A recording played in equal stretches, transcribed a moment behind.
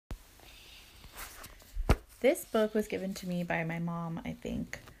This book was given to me by my mom, I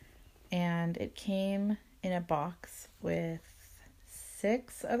think, and it came in a box with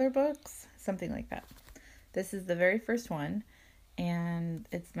 6 other books, something like that. This is the very first one, and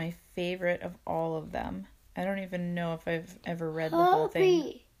it's my favorite of all of them. I don't even know if I've ever read the whole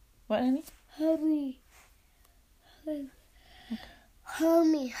thing. What, honey? Homie.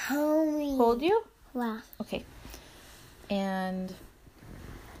 Hold you? Wow. Okay. And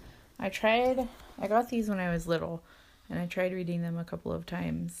I got these when I was little, and I tried reading them a couple of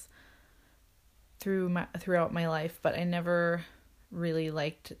times throughout my life, but I never really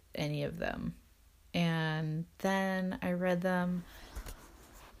liked any of them. And then I read them.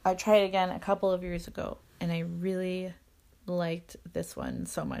 I tried again a couple of years ago, and I really liked this one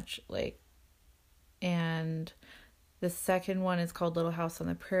so much. And the second one is called Little House on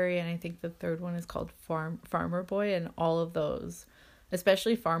the Prairie, and I think the third one is called Farmer Boy, and all of those,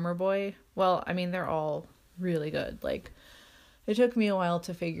 especially Farmer Boy, well, I mean, they're all really good. It took me a while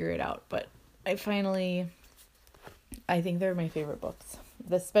to figure it out, but I think they're my favorite books,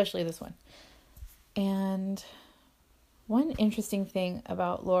 especially this one. And one interesting thing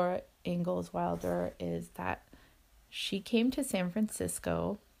about Laura Ingalls Wilder is that she came to San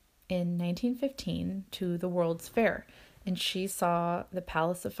Francisco in 1915 to the World's Fair, and she saw the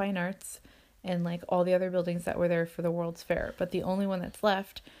Palace of Fine Arts and all the other buildings that were there for the World's Fair, but the only one that's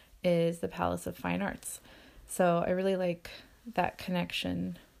left is the Palace of Fine Arts. So I really like that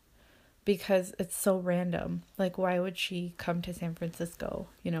connection because it's so random. Why would she come to San Francisco,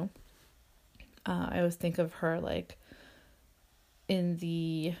 I always think of her in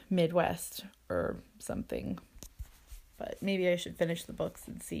the Midwest or something. But maybe I should finish the books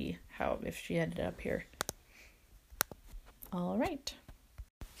and see if she ended up here. All right.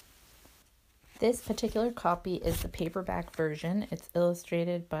 This particular copy is the paperback version. It's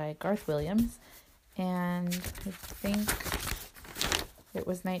illustrated by Garth Williams, and I think it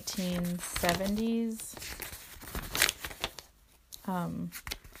was 1970s.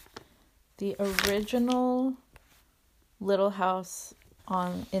 The original Little House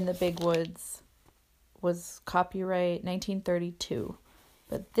in the Big Woods was copyright 1932,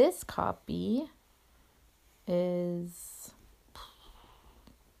 but this copy is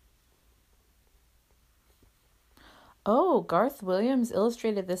Garth Williams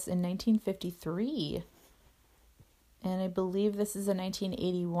illustrated this in 1953, and I believe this is a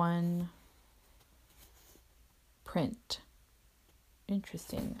 1981 print.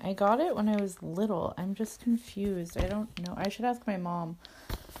 Interesting. I got it when I was little. I'm just confused. I don't know. I should ask my mom.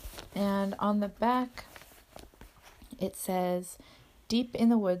 And on the back, it says, "Deep in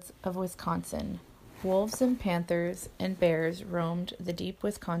the woods of Wisconsin, wolves and panthers and bears roamed the deep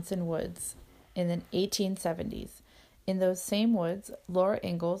Wisconsin woods in the 1870s. In those same woods, Laura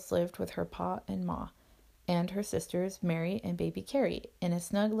Ingalls lived with her pa and ma, and her sisters, Mary and baby Carrie, in a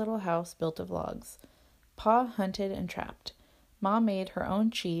snug little house built of logs. Pa hunted and trapped. Ma made her own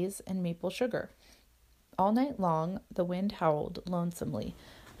cheese and maple sugar. All night long, the wind howled lonesomely,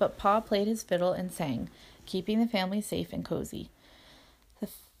 but Pa played his fiddle and sang, keeping the family safe and cozy.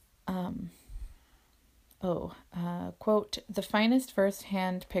 Quote, the finest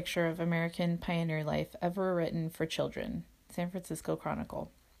first-hand picture of American pioneer life ever written for children, San Francisco Chronicle.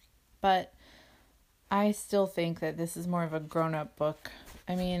 But I still think that this is more of a grown-up book.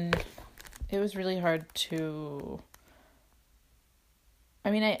 I mean, it was really hard to...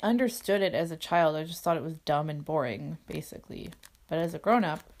 I understood it as a child. I just thought it was dumb and boring, basically. But as a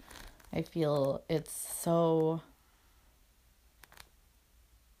grown-up, I feel it's so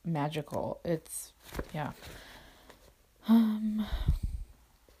magical. It's, yeah. The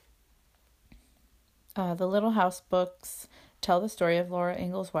Little House books tell the story of Laura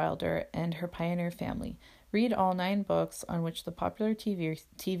Ingalls Wilder and her pioneer family. Read all 9 books on which the popular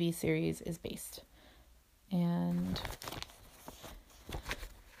TV series is based. And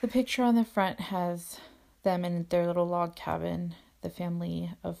the picture on the front has them in their little log cabin, the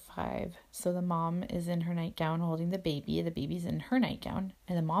family of 5. So the mom is in her nightgown holding the baby's in her nightgown,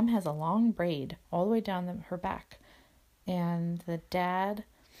 and the mom has a long braid all the way down her back. And the dad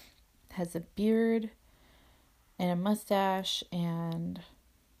has a beard and a mustache, and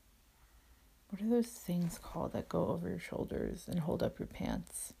what are those things called that go over your shoulders and hold up your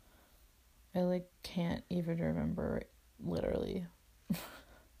pants? I can't even remember, literally.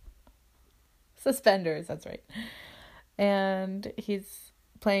 Suspenders, that's right. And he's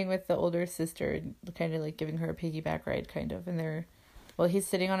playing with the older sister, kind of giving her a piggyback ride, kind of. And he's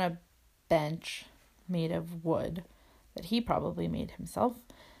sitting on a bench made of wood that he probably made himself.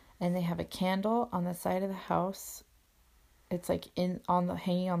 And they have a candle on the side of the house. It's hanging on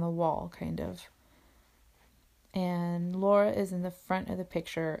the wall, kind of. And Laura is in the front of the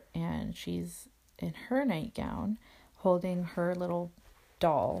picture, and she's in her nightgown holding her little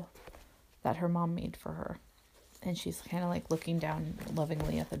doll that her mom made for her. And she's kind of like looking down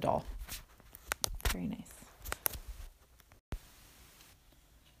lovingly at the doll. Very nice.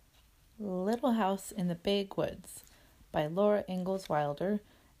 Little House in the Big Woods by Laura Ingalls Wilder,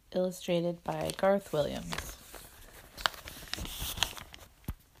 illustrated by Garth Williams.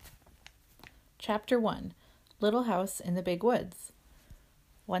 Chapter 1. Little House in the Big Woods.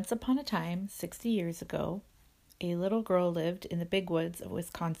 Once upon a time, 60 years ago, a little girl lived in the big woods of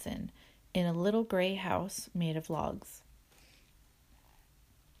Wisconsin in a little gray house made of logs.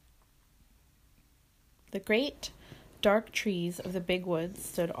 The great, dark trees of the big woods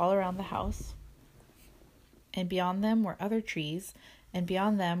stood all around the house, and beyond them were other trees, and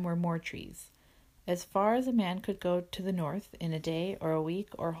beyond them were more trees. As far as a man could go to the north in a day or a week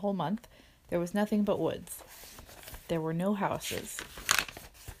or a whole month, there was nothing but woods. There were no houses.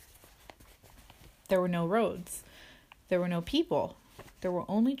 There were no roads. There were no people. There were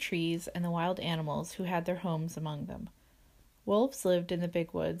only trees and the wild animals who had their homes among them. Wolves lived in the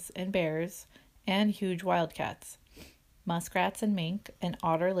big woods, and bears, and huge wildcats. Muskrats and mink and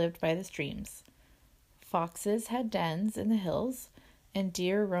otter lived by the streams. Foxes had dens in the hills, and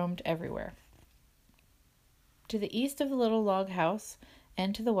deer roamed everywhere. To the east of the little log house,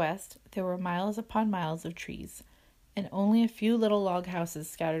 and to the west, there were miles upon miles of trees, and only a few little log houses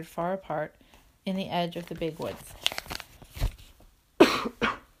scattered far apart in the edge of the big woods.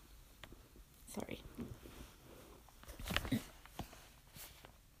 Sorry.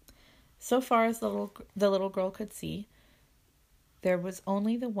 So far as the little girl could see, there was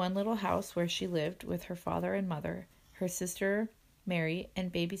only the one little house where she lived with her father and mother, her sister Mary,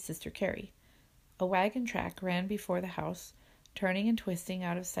 and baby sister Carrie. A wagon track ran before the house, turning and twisting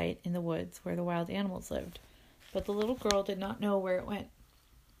out of sight in the woods where the wild animals lived. But the little girl did not know where it went,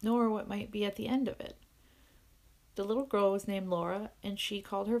 nor what might be at the end of it. The little girl was named Laura, and she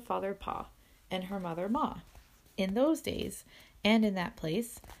called her father Pa, and her mother Ma. In those days, and in that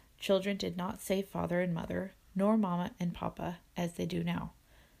place, children did not say father and mother, nor mama and papa, as they do now.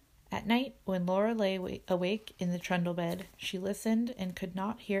 At night, when Laura lay awake in the trundle bed, she listened and could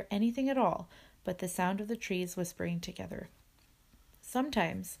not hear anything at all but the sound of the trees whispering together.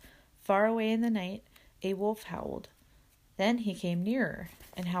 Sometimes, far away in the night, a wolf howled. Then he came nearer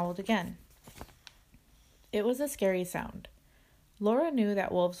and howled again. It was a scary sound. Laura knew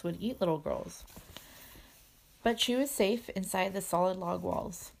that wolves would eat little girls, but she was safe inside the solid log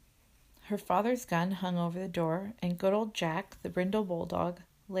walls. Her father's gun hung over the door, and good old Jack, the brindle bulldog,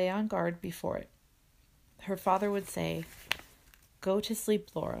 lay on guard before it. Her father would say, "Go to sleep,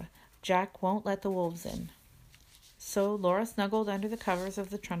 Laura. Jack won't let the wolves in." So Laura snuggled under the covers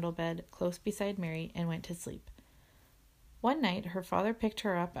of the trundle bed, close beside Mary, and went to sleep. One night, her father picked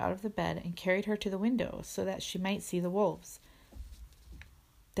her up out of the bed and carried her to the window so that she might see the wolves.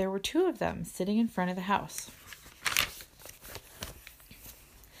 There were 2 of them sitting in front of the house.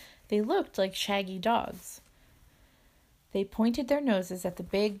 They looked like shaggy dogs. They pointed their noses at the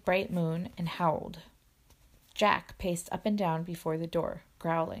big, bright moon and howled. Jack paced up and down before the door,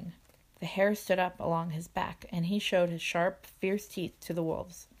 growling. The hair stood up along his back, and he showed his sharp, fierce teeth to the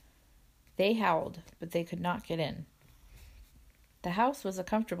wolves. They howled, but they could not get in. The house was a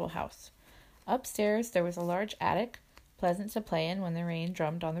comfortable house. Upstairs there was a large attic, pleasant to play in when the rain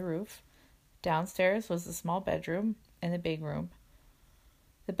drummed on the roof. Downstairs was the small bedroom and the big room.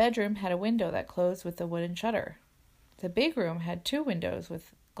 The bedroom had a window that closed with a wooden shutter. The big room had 2 windows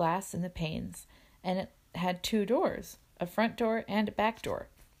with glass in the panes, and it had 2 doors, a front door and a back door.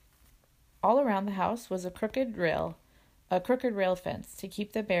 All around the house was a crooked rail fence to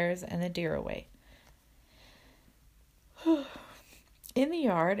keep the bears and the deer away. In the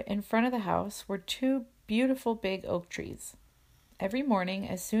yard in front of the house were 2 beautiful big oak trees. Every morning,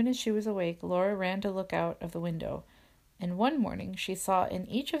 as soon as she was awake, Laura ran to look out of the window, and one morning she saw in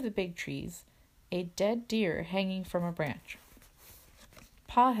each of the big trees a dead deer hanging from a branch.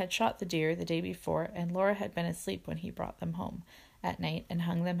 Pa had shot the deer the day before, and Laura had been asleep when he brought them home at night and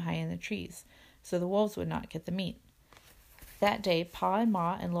hung them high in the trees, so the wolves would not get the meat. That day, Pa and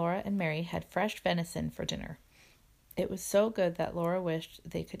Ma and Laura and Mary had fresh venison for dinner. It was so good that Laura wished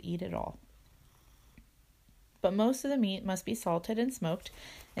they could eat it all. But most of the meat must be salted and smoked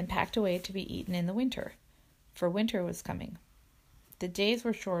and packed away to be eaten in the winter, for winter was coming. The days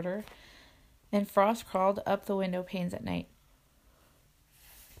were shorter, and frost crawled up the window panes at night.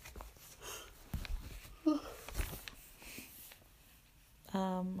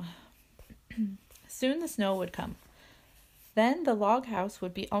 Soon the snow would come. Then the log house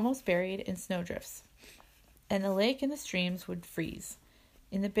would be almost buried in snowdrifts. and the lake and the streams would freeze.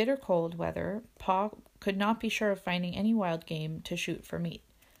 In the bitter cold weather, Pa could not be sure of finding any wild game to shoot for meat.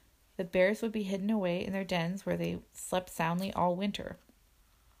 The bears would be hidden away in their dens where they slept soundly all winter.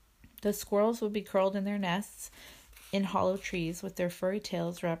 The squirrels would be curled in their nests in hollow trees with their furry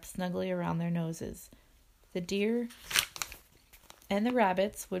tails wrapped snugly around their noses. The deer and the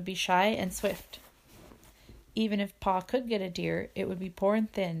rabbits would be shy and swift. Even if Pa could get a deer, it would be poor and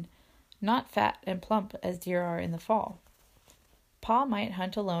thin, not fat and plump as deer are in the fall. Pa might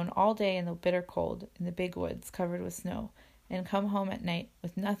hunt alone all day in the bitter cold in the big woods covered with snow, and come home at night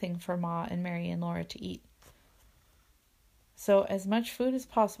with nothing for Ma and Mary and Laura to eat. So as much food as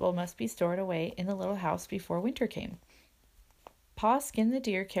possible must be stored away in the little house before winter came. Pa skinned the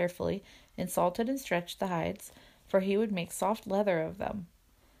deer carefully and salted and stretched the hides, for he would make soft leather of them.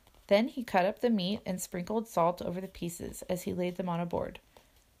 Then he cut up the meat and sprinkled salt over the pieces as he laid them on a board.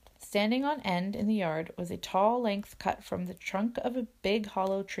 Standing on end in the yard was a tall length cut from the trunk of a big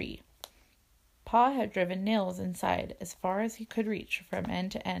hollow tree. Pa had driven nails inside as far as he could reach from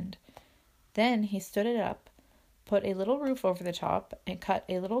end to end. Then he stood it up, put a little roof over the top, and cut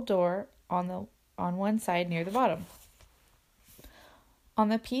a little door on one side near the bottom. On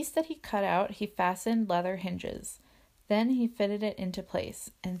the piece that he cut out, he fastened leather hinges. Then he fitted it into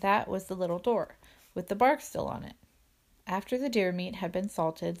place, and that was the little door, with the bark still on it. After the deer meat had been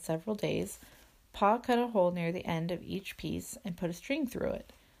salted several days, Pa cut a hole near the end of each piece and put a string through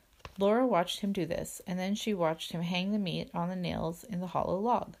it. Laura watched him do this, and then she watched him hang the meat on the nails in the hollow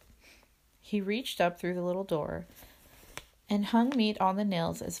log. He reached up through the little door and hung meat on the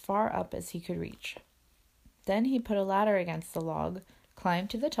nails as far up as he could reach. Then he put a ladder against the log, climbed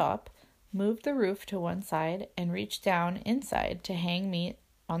to the top, moved the roof to one side, and reached down inside to hang meat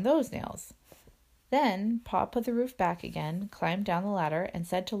on those nails. Then Pa put the roof back again, climbed down the ladder, and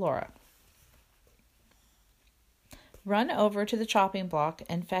said to Laura, "Run over to the chopping block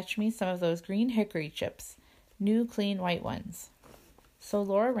and fetch me some of those green hickory chips, new clean white ones." So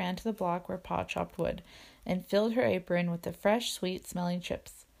Laura ran to the block where Pa chopped wood, and filled her apron with the fresh, sweet-smelling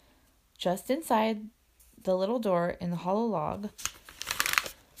chips. Just inside the little door in the hollow log,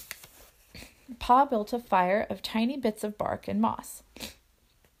 Pa built a fire of tiny bits of bark and moss,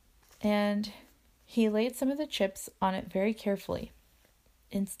 and he laid some of the chips on it very carefully.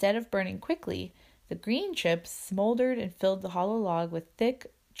 Instead of burning quickly, the green chips smoldered and filled the hollow log with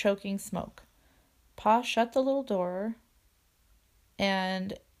thick, choking smoke. Pa shut the little door,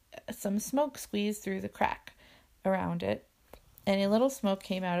 and some smoke squeezed through the crack around it, and a little smoke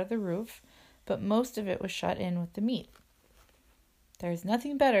came out of the roof, but most of it was shut in with the meat. "There's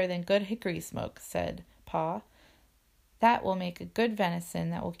nothing better than good hickory smoke," said Pa. "That will make a good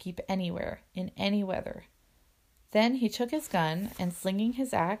venison that will keep anywhere, in any weather." Then he took his gun, and slinging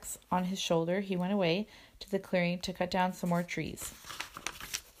his axe on his shoulder, he went away to the clearing to cut down some more trees.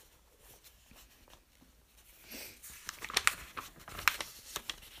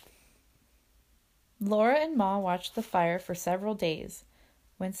 Laura and Ma watched the fire for several days.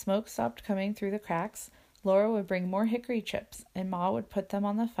 When smoke stopped coming through the cracks, Laura would bring more hickory chips, and Ma would put them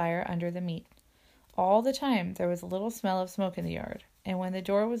on the fire under the meat. All the time there was a little smell of smoke in the yard, and when the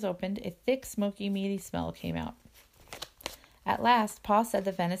door was opened, a thick, smoky, meaty smell came out. At last, Pa said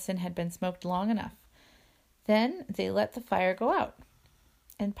the venison had been smoked long enough. Then they let the fire go out,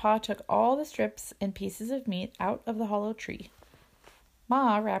 and Pa took all the strips and pieces of meat out of the hollow tree.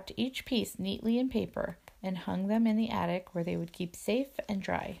 Ma wrapped each piece neatly in paper and hung them in the attic where they would keep safe and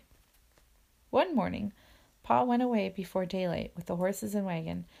dry. One morning, Pa went away before daylight with the horses and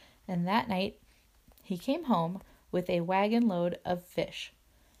wagon, and that night he came home with a wagon load of fish.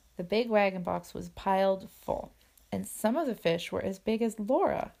 The big wagon box was piled full, and some of the fish were as big as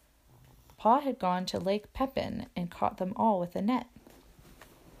Laura. Pa had gone to Lake Pepin and caught them all with a net.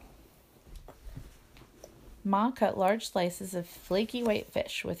 Ma cut large slices of flaky white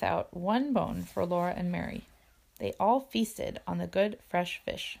fish without one bone for Laura and Mary. They all feasted on the good fresh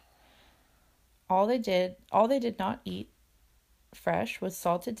fish. All they did not eat fresh was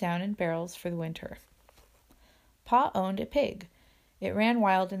salted down in barrels for the winter. Pa owned a pig. It ran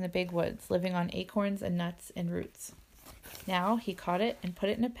wild in the big woods, living on acorns and nuts and roots. Now he caught it and put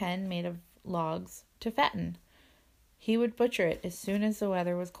it in a pen made of logs to fatten. He would butcher it as soon as the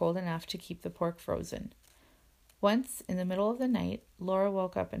weather was cold enough to keep the pork frozen. Once, in the middle of the night, Laura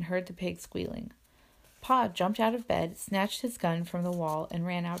woke up and heard the pig squealing. Pa jumped out of bed, snatched his gun from the wall, and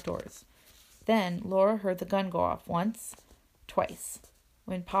ran outdoors. Then Laura heard the gun go off once, twice.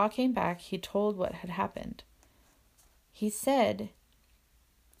 When Pa came back, he told what had happened. He said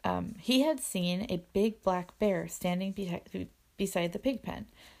he had seen a big black bear standing beside the pig pen.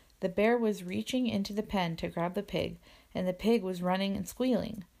 The bear was reaching into the pen to grab the pig, and the pig was running and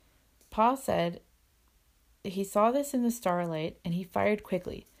squealing. Pa said he saw this in the starlight, and he fired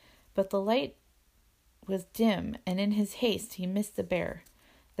quickly, but the light was dim, and in his haste he missed the bear.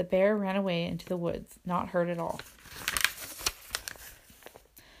 The bear ran away into the woods, not hurt at all.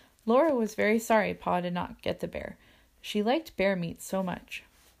 Laura was very sorry Pa did not get the bear. She liked bear meat so much.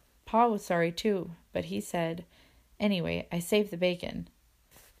 Pa was sorry too, but he said, "Anyway, I saved the bacon."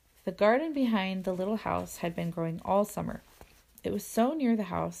 The garden behind the little house had been growing all summer. It was so near the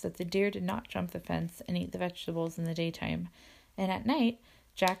house that the deer did not jump the fence and eat the vegetables in the daytime, and at night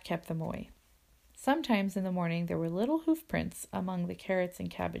Jack kept them away. Sometimes in the morning there were little hoof prints among the carrots and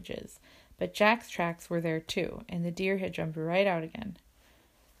cabbages, but Jack's tracks were there too, and the deer had jumped right out again.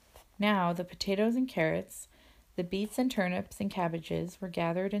 Now the potatoes and carrots, the beets and turnips and cabbages were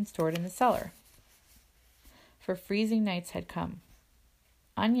gathered and stored in the cellar, for freezing nights had come.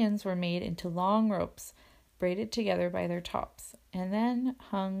 Onions were made into long ropes, braided together by their tops, and then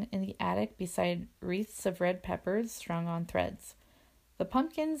hung in the attic beside wreaths of red peppers strung on threads. The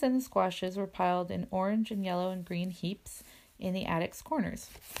pumpkins and the squashes were piled in orange and yellow and green heaps in the attic's corners.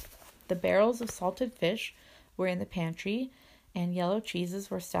 The barrels of salted fish were in the pantry, and yellow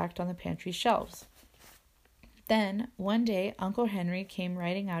cheeses were stacked on the pantry shelves. Then, one day, Uncle Henry came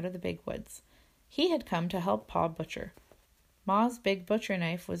riding out of the big woods. He had come to help Pa butcher. Ma's big butcher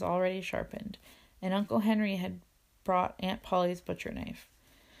knife was already sharpened, and Uncle Henry had brought Aunt Polly's butcher knife.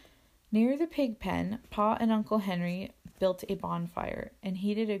 Near the pig pen, Pa and Uncle Henry built a bonfire and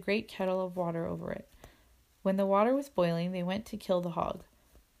heated a great kettle of water over it. When the water was boiling, they went to kill the hog.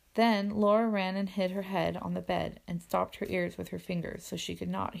 Then Laura ran and hid her head on the bed and stopped her ears with her fingers so she could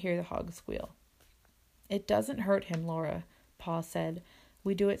not hear the hog squeal. "It doesn't hurt him, Laura," Pa said.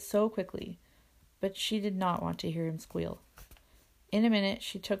 "We do it so quickly." But she did not want to hear him squeal. In a minute,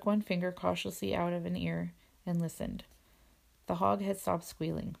 she took one finger cautiously out of an ear and listened. The hog had stopped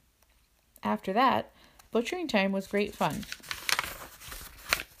squealing. After that, butchering time was great fun.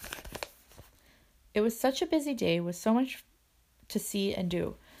 It was such a busy day with so much to see and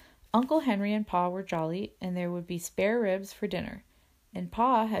do. Uncle Henry and Pa were jolly, and there would be spare ribs for dinner. And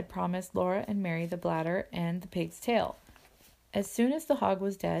Pa had promised Laura and Mary the bladder and the pig's tail. As soon as the hog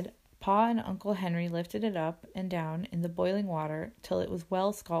was dead, Pa and Uncle Henry lifted it up and down in the boiling water till it was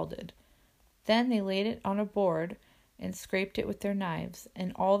well scalded. Then they laid it on a board and scraped it with their knives,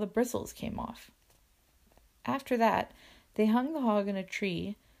 and all the bristles came off. After that, they hung the hog in a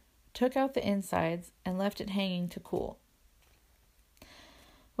tree, took out the insides, and left it hanging to cool.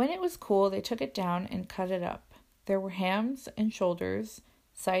 When it was cool, they took it down and cut it up. There were hams and shoulders,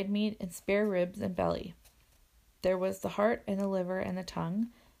 side meat and spare ribs and belly. There was the heart and the liver and the tongue,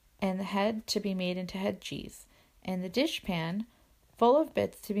 and the head to be made into head cheese, and the dishpan full of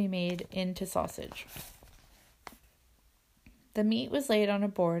bits to be made into sausage. The meat was laid on a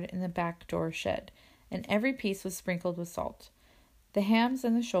board in the back door shed, and every piece was sprinkled with salt. The hams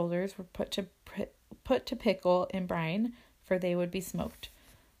and the shoulders were put to pickle in brine, for they would be smoked,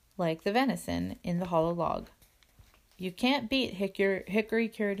 like the venison in the hollow log. "You can't beat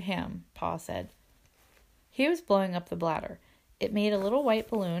hickory-cured ham," Pa said. He was blowing up the bladder. It made a little white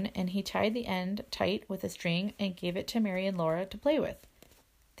balloon, and he tied the end tight with a string and gave it to Mary and Laura to play with.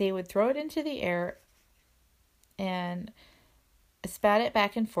 They would throw it into the air and spat it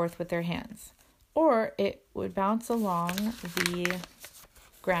back and forth with their hands. Or it would bounce along the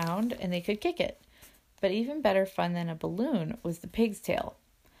ground and they could kick it. But even better fun than a balloon was the pig's tail.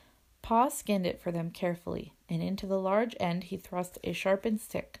 Pa skinned it for them carefully, and into the large end he thrust a sharpened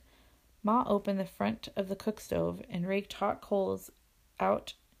stick. Ma opened the front of the cook stove and raked hot coals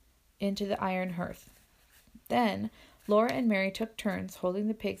out into the iron hearth. Then Laura and Mary took turns holding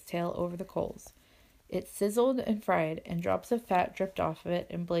the pig's tail over the coals. It sizzled and fried, and drops of fat dripped off of it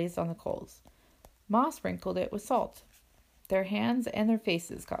and blazed on the coals. Ma sprinkled it with salt. Their hands and their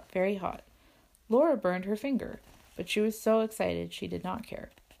faces got very hot. Laura burned her finger, but she was so excited she did not care.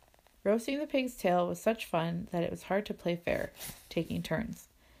 Roasting the pig's tail was such fun that it was hard to play fair, taking turns.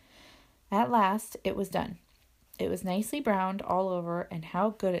 At last, it was done. It was nicely browned all over, and how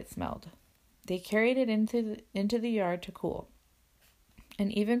good it smelled. They carried it into the yard to cool.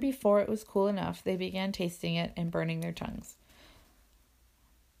 And even before it was cool enough, they began tasting it and burning their tongues.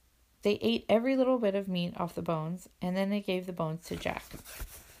 They ate every little bit of meat off the bones, and then they gave the bones to Jack.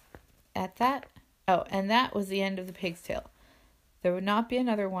 And that was the end of the pig's tail. There would not be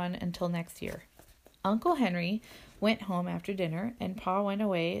another one until next year. Uncle Henry went home after dinner, and Pa went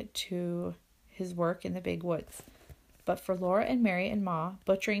away to his work in the big woods. But for Laura and Mary and Ma,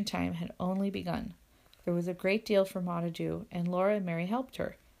 butchering time had only begun. There was a great deal for Ma to do, and Laura and Mary helped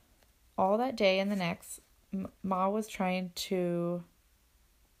her. All that day and the next, Ma was trying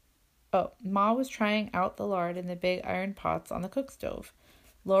out the lard in the big iron pots on the cook stove.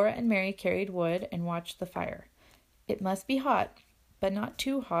 Laura and Mary carried wood and watched the fire. It must be hot, but not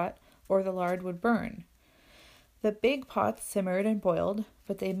too hot, or the lard would burn. The big pots simmered and boiled,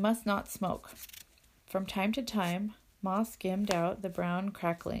 but they must not smoke. From time to time, Ma skimmed out the brown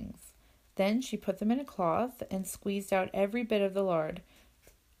cracklings. Then she put them in a cloth and squeezed out every bit of the lard,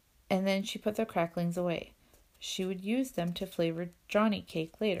 and then she put the cracklings away. She would use them to flavor Johnny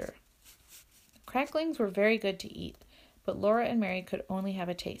cake later. The cracklings were very good to eat, but Laura and Mary could only have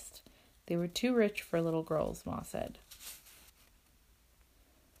a taste. They were too rich for little girls, Ma said.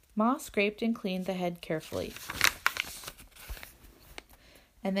 Ma scraped and cleaned the head carefully,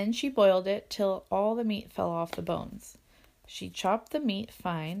 and then she boiled it till all the meat fell off the bones. She chopped the meat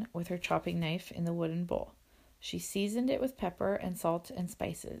fine with her chopping knife in the wooden bowl. She seasoned it with pepper and salt and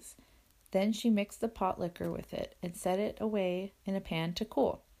spices. Then she mixed the pot liquor with it and set it away in a pan to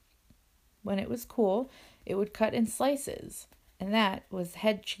cool. When it was cool, it would cut in slices, and that was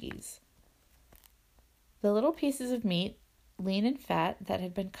head cheese. The little pieces of meat, lean and fat, that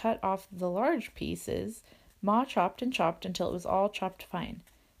had been cut off the large pieces, Ma chopped and chopped until it was all chopped fine.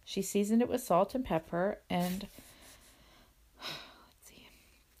 She seasoned it with salt and pepper and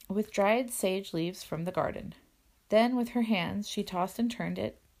with dried sage leaves from the garden. Then with her hands she tossed and turned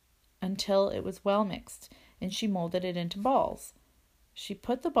it until it was well mixed, and she molded it into balls. She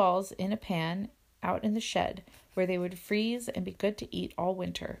put the balls in a pan out in the shed, where they would freeze and be good to eat all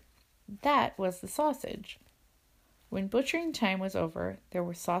winter. That was the sausage. When butchering time was over, there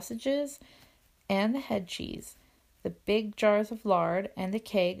were sausages and the head cheese, the big jars of lard, and the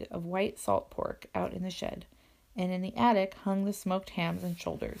keg of white salt pork out in the shed, and in the attic hung the smoked hams and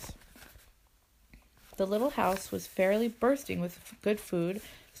shoulders. The little house was fairly bursting with good food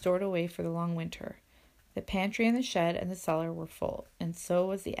stored away for the long winter. The pantry and the shed and the cellar were full, and so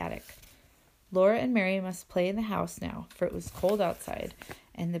was the attic. Laura and Mary must play in the house now, for it was cold outside,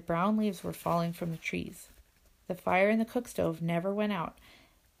 and the brown leaves were falling from the trees. The fire in the cook stove never went out,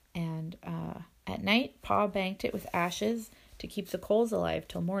 and at night Pa banked it with ashes to keep the coals alive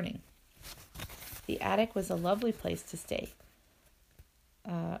till morning. The attic was a lovely place to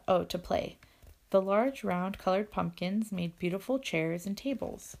play. The large round colored pumpkins made beautiful chairs and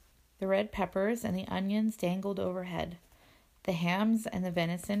tables. The red peppers and the onions dangled overhead. The hams and the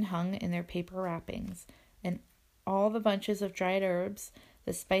venison hung in their paper wrappings, and all the bunches of dried herbs,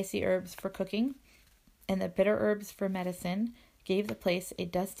 the spicy herbs for cooking, and the bitter herbs for medicine, gave the place a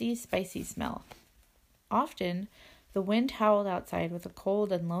dusty, spicy smell. Often, the wind howled outside with a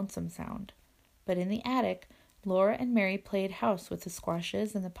cold and lonesome sound. But in the attic, Laura and Mary played house with the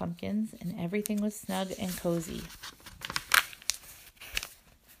squashes and the pumpkins, and everything was snug and cozy.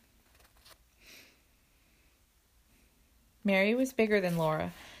 Mary was bigger than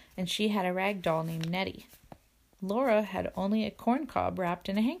Laura, and she had a rag doll named Nettie. Laura had only a corn cob wrapped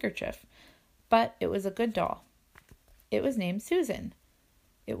in a handkerchief, but it was a good doll. It was named Susan.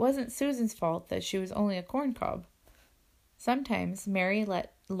 It wasn't Susan's fault that she was only a corn cob. Sometimes Mary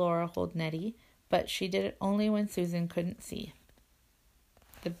let Laura hold Nettie, but she did it only when Susan couldn't see.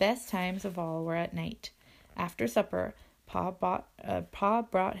 The best times of all were at night. After supper, Pa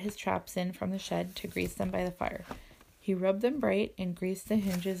brought his traps in from the shed to grease them by the fire. He rubbed them bright and greased the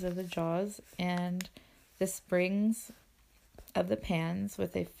hinges of the jaws and the springs of the pans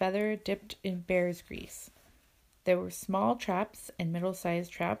with a feather dipped in bear's grease. There were small traps and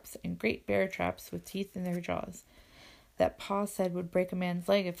middle-sized traps and great bear traps with teeth in their jaws that Pa said would break a man's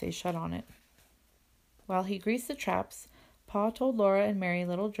leg if they shut on it. While he greased the traps, Pa told Laura and Mary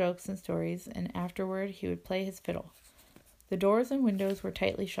little jokes and stories, and afterward he would play his fiddle. The doors and windows were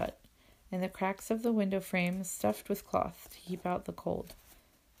tightly shut, and the cracks of the window frames stuffed with cloth to keep out the cold.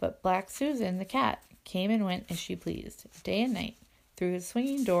 But Black Susan, the cat, came and went as she pleased, day and night, through the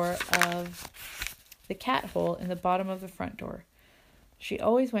swinging door of the cat hole in the bottom of the front door. She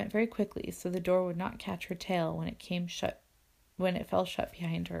always went very quickly, so the door would not catch her tail when it fell shut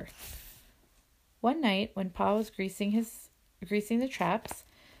behind her. One night, when Pa was greasing the traps,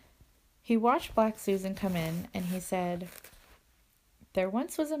 he watched Black Susan come in, and he said, "There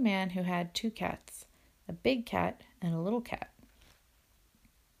once was a man who had 2 cats, a big cat and a little cat."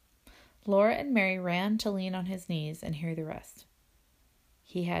 Laura and Mary ran to lean on his knees and hear the rest.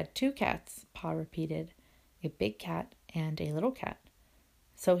 "He had 2 cats," Pa repeated, "a big cat and a little cat.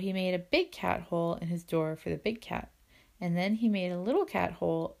 So he made a big cat hole in his door for the big cat, and then he made a little cat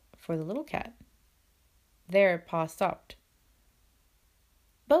hole for the little cat." There Pa stopped.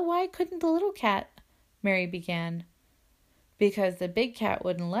 "But why couldn't the little cat?" Mary began. "Because the big cat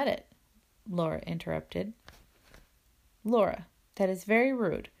wouldn't let it," Laura interrupted. Laura, that is very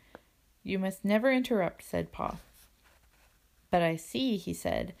rude. You must never interrupt, said Pa. But I see, he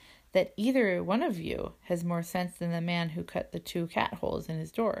said, that either one of you has more sense than the man who cut the 2 cat holes in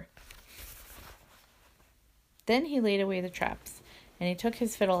his door. Then he laid away the traps, and he took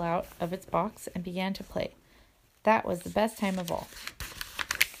his fiddle out of its box and began to play. That was the best time of all.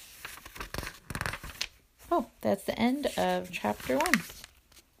 Oh, that's the end of chapter 1.